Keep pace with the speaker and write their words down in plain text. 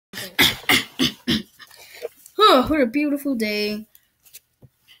What a beautiful day.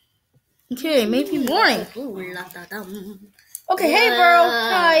 Okay, maybe morning. Okay, hey bro.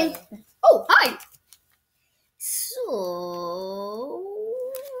 Hi. Oh, hi. So,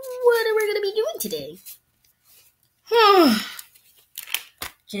 what are we going to be doing today?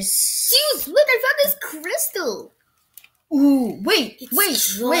 Just... Dude, look, I found this crystal. Ooh, wait,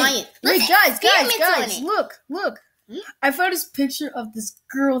 giant. guys, look. Hmm? I found this picture of this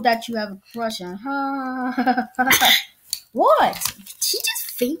girl that you have a crush on. What? She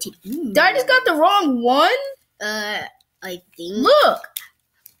just fainted. I just got the wrong one? I think. Look.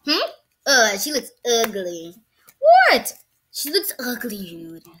 She looks ugly. What? She looks ugly,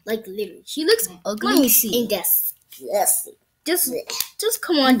 dude. Like, literally. She looks ugly. Let me see. And disgusting. Just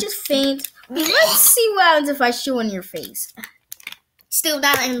come on, just faint. Let's see what happens if I show in your face. Still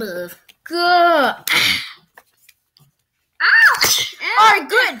not in love. Good. Ow! Alright,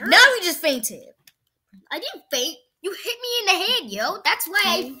 good. Now you just fainted. I didn't faint. You hit me in the head, yo. That's why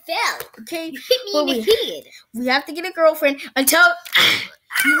I fell. Okay. You hit me in the head. We have to get a girlfriend until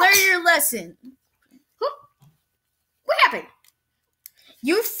you learn your lesson. What happened?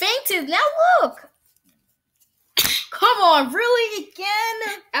 You fainted. Now look. Come on, really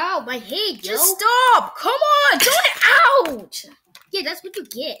again? Ow, my head, yo. Just stop. Come on. Don't ouch. Yeah, that's what you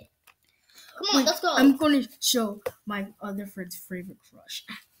get. Come on, let's go. I'm going to show my other friend's favorite crush.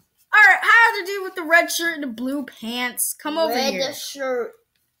 Alright, how to do with the red shirt and the blue pants? Come over here. Red shirt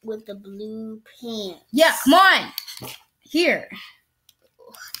with the blue pants. Yeah, come on. Here.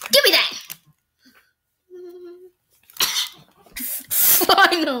 Give me that.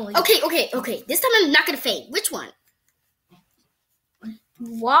 Finally. Okay. This time I'm not going to faint. Which one?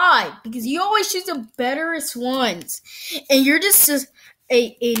 Why? Because you always choose the betterest ones. And you're just an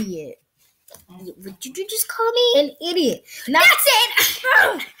idiot. What did you just call me? An idiot. That's it!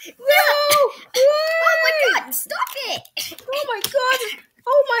 No! Oh my god, stop it! Oh my god!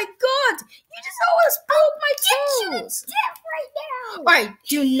 You just almost broke my toes! Death right now! Alright,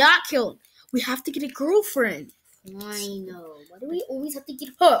 do not kill him. We have to get a girlfriend. I know. Why do we always have to get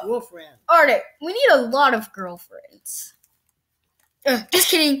a girlfriend? Alright, we need a lot of girlfriends. Just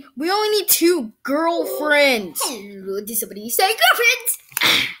kidding. We only need 2 girlfriends. Hello, did somebody say girlfriends?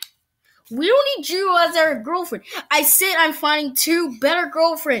 We don't need you as our girlfriend. I said I'm finding 2 better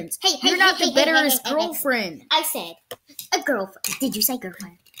girlfriends. You're not the betterest girlfriend. I said a girlfriend. Did you say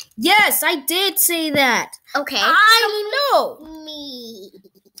girlfriend? Yes, I did say that. Okay. I know. Me.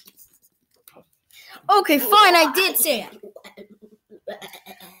 Okay, fine. I did say it.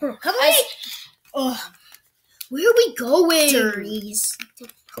 Come on. Where are we going? Dirties.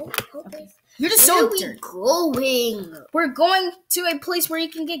 Okay. You're just Where so are we dirty. going? We're going to a place where you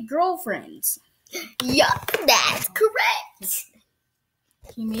can get girlfriends. Yeah, that's correct.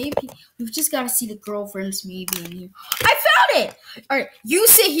 Okay, maybe we've just got to see the girlfriends maybe in here. I found it. All right, you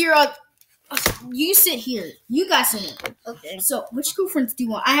sit here. You sit here. You guys sit here. Okay. So, which girlfriends do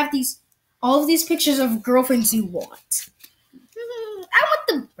you want? I have all of these pictures of girlfriends you want. I want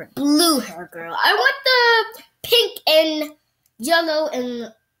the blue hair girl. I want the pink and yellow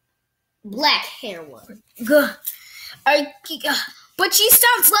and black hair one. But she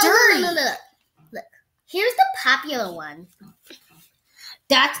sounds dirty. No. Look, here's the popular one.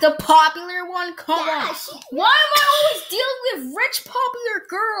 That's the popular one? Come on. Yeah, Why am I always dealing with rich popular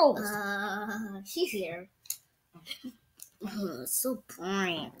girls? She's here. So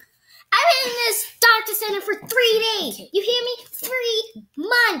boring. I've been in this doctor center for 3 days. You hear me? 3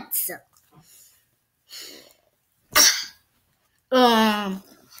 months. I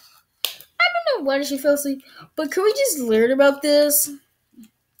don't know why she fell asleep, but can we just learn about this?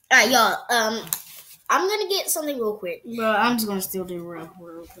 Alright, y'all. I'm gonna get something real quick. Bro, I'm just gonna still do real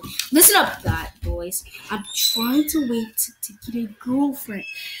quick. Listen up, boys. I'm trying to wait to get a girlfriend.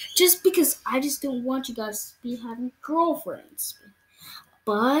 Just because I just don't want you guys to be having girlfriends.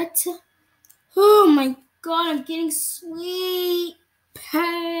 But, oh my god, I'm getting sweet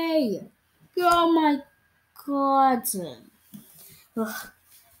pay. Oh my god. Ugh.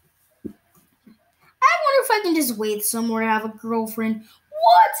 I wonder if I can just wait somewhere to have a girlfriend.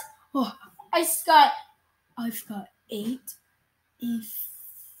 What? Oh, I've got 8.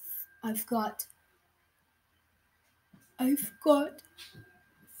 I've got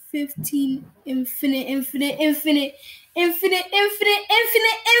 15 infinite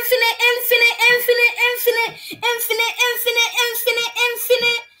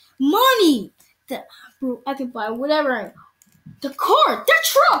money. Bro, I can buy whatever the car, that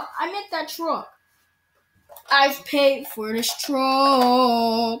truck. I meant that truck. I've paid for this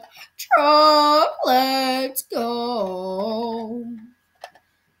truck. Let's go.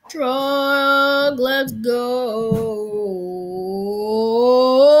 truck. Let's go.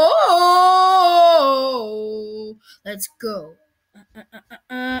 Let's go.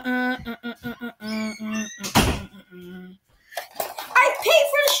 I paid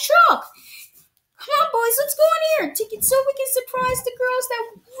for this truck. Come on, boys, let's go in here. Take it so we can surprise the girls that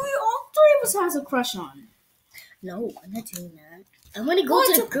we all three of us has a crush on. No, I'm not doing that. I want to go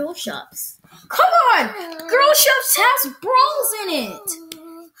to the girl shops. Come on! Girl shops has bras in it.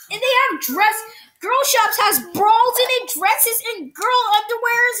 And they have dress. Girl shops has bras in it, dresses and girl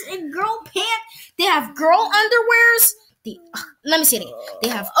underwears and girl pants. They have girl underwears. Let me see it again. They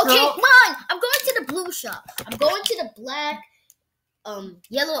have Okay, come on. I'm going to the blue shop. I'm going to the black,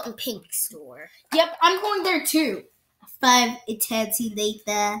 yellow and pink store. Yep, I'm going there too. 5 eternity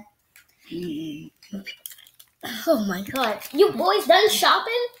later. Oh my god. You boys done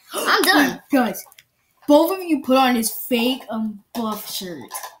shopping? I'm done. Guys, both of you put on this fake buff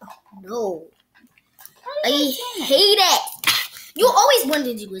shirt. No. I hate it. You always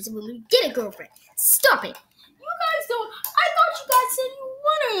wanted to do this when we get a girlfriend. Stop it. You guys don't. I thought you guys said you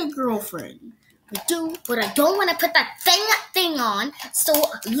wanted a girlfriend. I do, but I don't want to put that thing on, so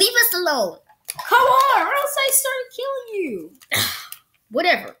leave us alone. Come on, or else I start killing you.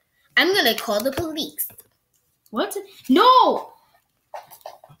 Whatever. I'm going to call the police. What? No!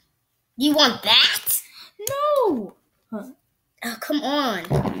 You want that? No! Oh, come on.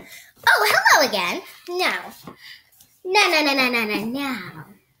 Oh, hello again. No. No.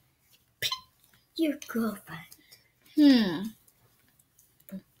 Your girlfriend.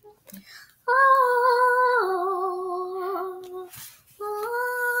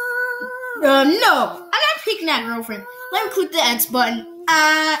 No, I'm not picking that girlfriend. Let me click the X button.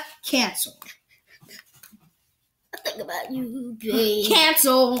 Cancel. I think about you, babe.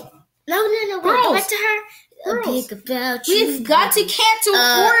 Cancel. No. Wait, Girls. go back to her. Girls. I think about you. We've got to cancel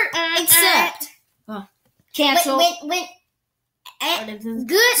or accept. Cancel. Wait.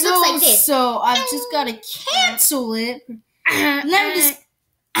 Good. So, looks like this. So I've just got to cancel it. Let me just.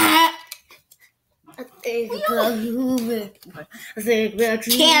 I think about you. I think about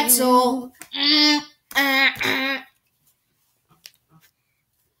you. Cancel.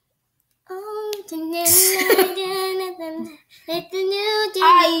 Give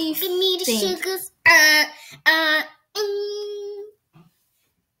me the sugars.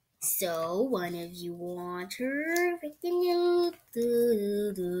 So one of you want her with the new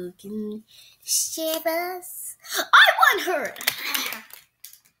shivers. I want her.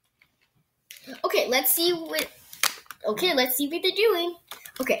 Okay, let's see what they're doing.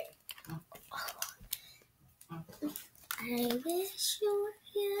 Okay. I wish you were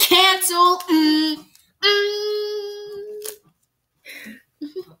here. Cancel.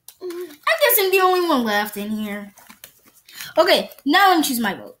 I guess I'm the only one left in here. Okay, now let me choose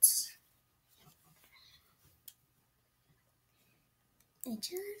my votes.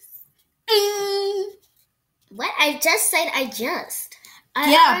 What? I just said I just.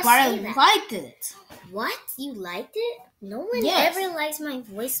 Yeah, but I liked it. What? You liked it? No one Yes. ever liked my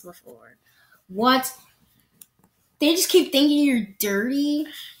voice before. What? They just keep thinking you're dirty.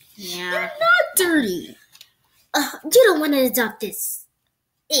 Yeah. You're not dirty. You don't want to adopt this.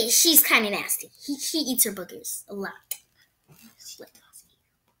 She's kind of nasty. She eats her boogers a lot.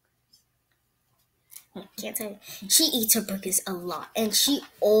 Can't tell you. She eats her boogers a lot, and she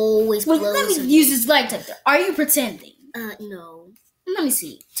always Wait, blows. let me her- use this light detector. Are you pretending? No. Let me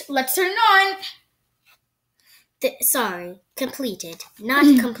see. Let's turn it on. Sorry, completed. Not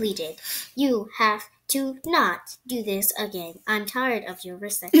completed. You have to not do this again. I'm tired of your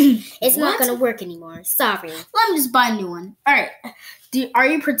reception. It's not What? gonna work anymore. Sorry. Let me just buy a new one. All right. Are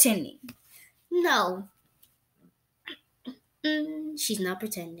you pretending? No. She's not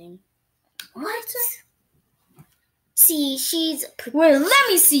pretending. What? See, she's... Wait, let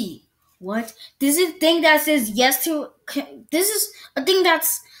me see. What? This is a thing that says yes to... This is a thing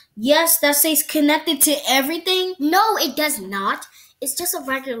that's... Yes, that says connected to everything. No, it does not. It's just a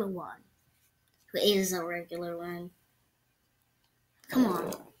regular one. It is a regular one. Come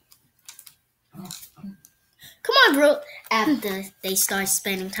on. Come on, bro. After they start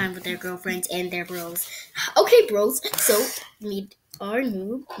spending time with their girlfriends and their bros. Okay, bros. So, meet our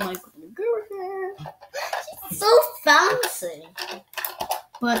new girlfriend. She's so fancy.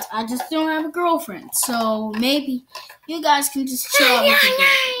 But I just don't have a girlfriend. So maybe you guys can just chill out with your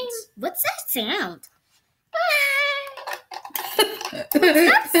girlfriends. What's that sound? What's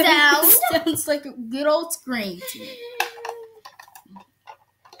that sound? Sounds like a good old scream to me.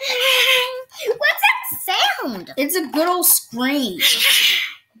 What's that sound? It's a good old scream.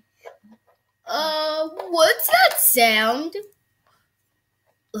 What's that sound?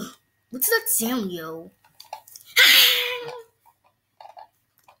 What's that sound, yo?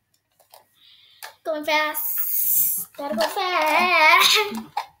 Going fast. Gotta go fast.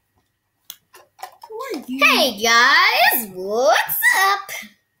 Who are you? Hey guys, what's up?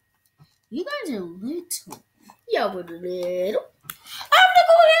 You guys are little. Yeah, we're little. I have to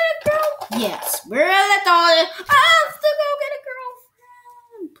go get a girl. Yes, we're little. I have to go get a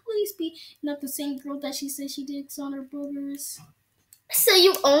girlfriend. Please be not the same girl that she said she did on her boogers. So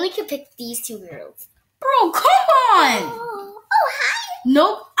you only can pick these two girls. Bro, come on. Oh, hi.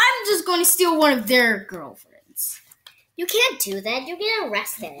 Nope, I'm just going to steal one of their girlfriends. You can't do that. You get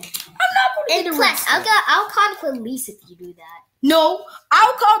arrested. I'm not going to And get plus, arrested. I'll call the police if you do that. No,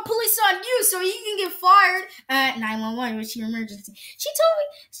 I'll call police on you so you can get fired at 911, which is your emergency. She told me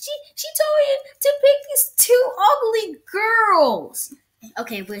to pick these two ugly girls.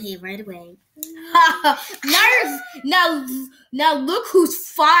 Okay, we're here right away. now look who's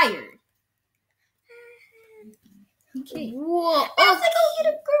fired. Okay. Whoa. I have to go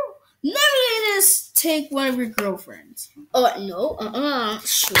get a girl. Let me just take one of your girlfriends. Oh, no.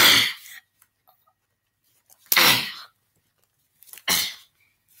 Sure.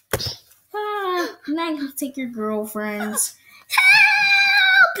 Now you can take your girlfriends.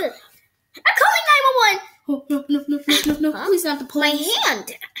 Help! I'm calling 911. Oh, no. Huh? Please not the My police.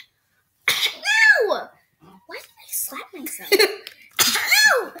 hand. Ow! Why did I slap myself?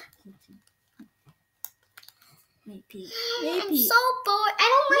 Ow! Maybe. I'm so bored. I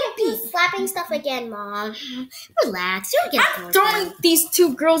don't want to do slapping stuff again, Mom. Relax. You'll get I'm bored. throwing these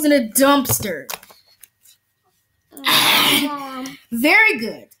two girls in a dumpster. Mom. Very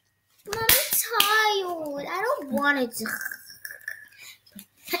good. Mom, I'm tired. I don't want to.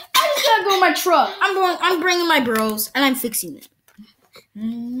 I just gotta go in my truck. I'm bringing my bros and I'm fixing it.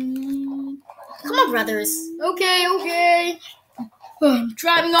 Come on, brothers. Okay. I'm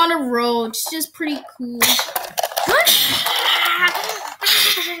driving on the road. It's just pretty cool. What's happening?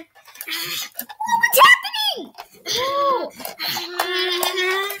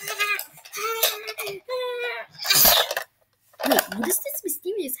 Wait, what is this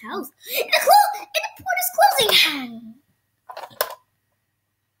mysterious house? And the port is closing.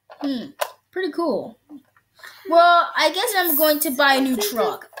 Pretty cool. Well, I guess I'm going to buy a new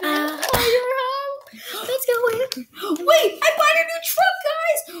truck. Let's go in. Wait, I bought a new truck,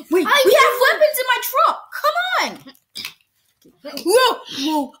 guys. Wait, we have weapons in my truck. Come on.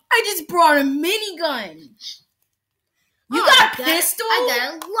 Whoa, I just brought a minigun. You got a pistol? I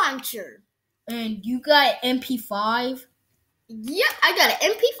got a launcher. And you got MP5? Yep, I got an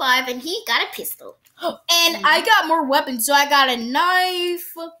MP5 and he got a pistol. And I got more weapons. So I got a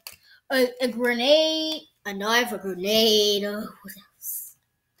knife, a grenade. A knife, a grenade. What else?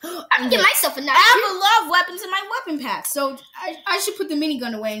 I'm gonna get myself a knife. I have a lot of weapons in my weapon pack. So I should put the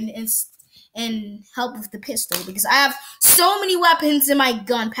minigun away and help with the pistol. Because I have so many weapons in my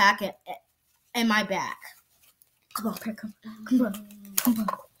gun pack and my back. Come on.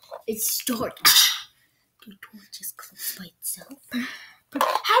 It's dark. The door just closed by itself. How are we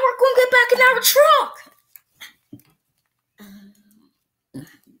going to get back in our truck?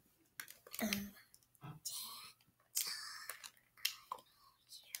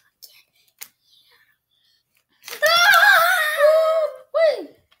 Wait.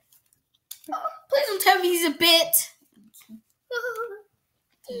 Please don't tell me he's a bit.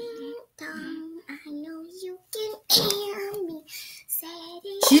 Ding dong, I know you can hear me.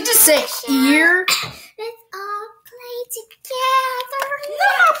 She just said ear. Let's all play together. No, I'm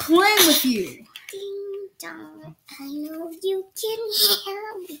not playing with you. Ding dong, I know you can hear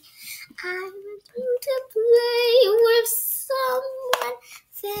me. I want you to play with someone,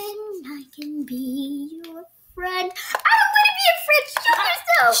 then I can be your friend. I don't want to be a friend. Show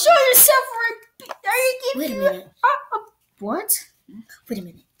yourself. Show yourself. Are you kidding Wait a me? minute. What? Wait a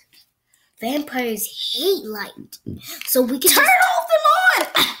minute. Vampires hate light, so we can Turn off the lawn.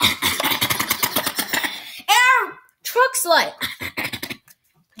 And our truck's light.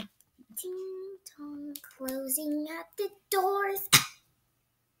 Ding dong, closing at the doors.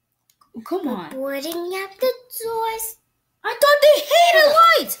 Come on. Boarding at the doors. I thought they hated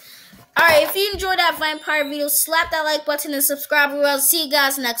lights. Alright, if you enjoyed that vampire video, slap that like button and subscribe. Or I'll see you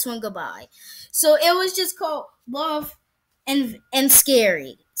guys next one. Goodbye. So it was just called Love and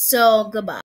Scary. So goodbye.